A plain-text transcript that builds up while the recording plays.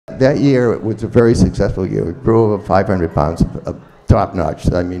that year it was a very successful year. We grew over 500 pounds of top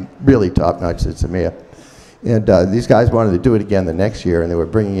notch. I mean, really top notch at Samir. And these guys wanted to do it again the next year, and they were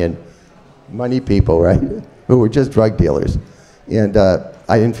bringing in money people, right, who were just drug dealers. And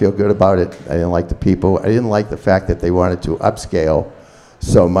I didn't feel good about it. I didn't like the people. I didn't like the fact that they wanted to upscale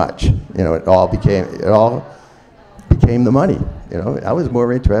so much. You know, it all became the money. You know, I was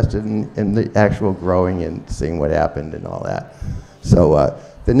more interested in the actual growing and seeing what happened and all that. So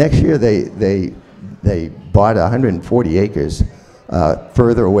the next year they bought 140 acres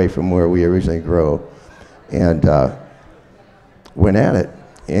further away from where we originally grew, and went at it.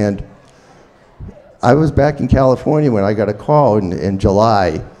 And I was back in California when I got a call in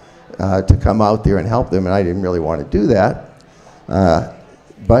July to come out there and help them, and I didn't really want to do that.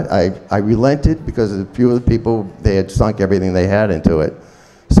 But I relented because a few of the people, they had sunk everything they had into it.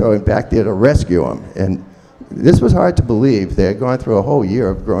 So I went back there to rescue them. And this was hard to believe. They had gone through a whole year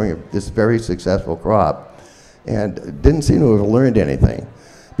of growing this very successful crop and didn't seem to have learned anything,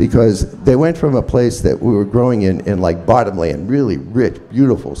 because they went from a place that we were growing in like bottomland, really rich,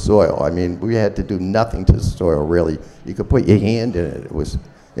 beautiful soil. I mean, we had to do nothing to the soil, really. You could put your hand in it,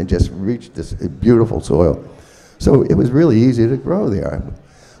 and just reach this beautiful soil. So it was really easy to grow there.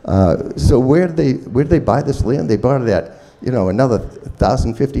 So where did they buy this land? They bought it at, you know, another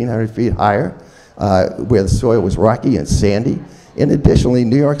 1,000, 1,500 feet higher, where the soil was rocky and sandy. And additionally,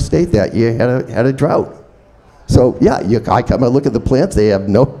 New York State that year had a drought. So yeah, I come and look at the plants. They have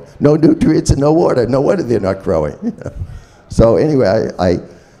no nutrients and no water. No wonder they're not growing. So anyway,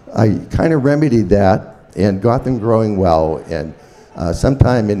 I kind of remedied that and got them growing well. And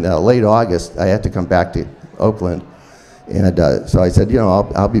sometime in late August, I had to come back to Oakland. And so I said, you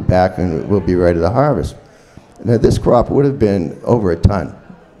know, I'll be back and we'll be ready to harvest. Now this crop would have been over a ton.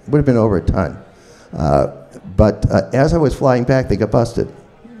 Would have been over a ton. But as I was flying back, they got busted,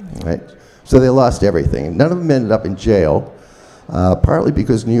 right? So they lost everything. None of them ended up in jail, partly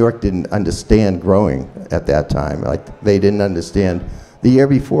because New York didn't understand growing at that time. Like, they didn't understand. The year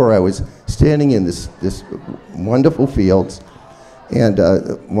before, I was standing in this wonderful fields, and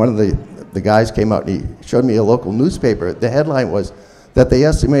one of the guys came out and he showed me a local newspaper. The headline was that they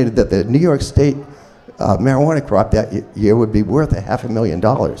estimated that the New York State marijuana crop that year would be worth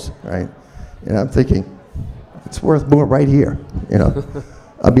 $500,000, right? And I'm thinking, it's worth more right here, you know?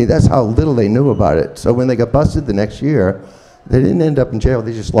 I mean, that's how little they knew about it. So when they got busted the next year, they didn't end up in jail.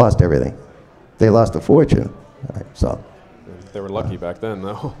 They just lost everything. They lost a fortune. Right? So they were lucky back then,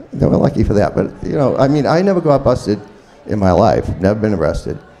 though. They were lucky for that. But, you know, I mean, I never got busted in my life. Never been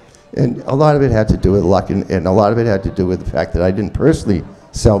arrested. And a lot of it had to do with luck, and a lot of it had to do with the fact that I didn't personally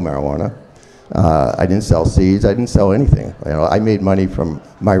sell marijuana. I didn't sell seeds. I didn't sell anything. You know, I made money from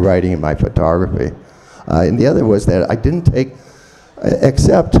my writing and my photography. And the other was that I didn't take,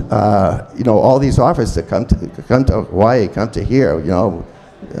 except you know, all these offers that come to Hawaii, come to here, you know,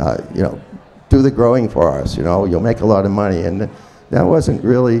 do the growing for us. You know, you'll make a lot of money, and that wasn't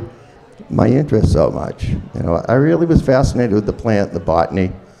really my interest so much. You know, I really was fascinated with the plant, the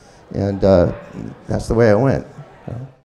botany, and that's the way I went.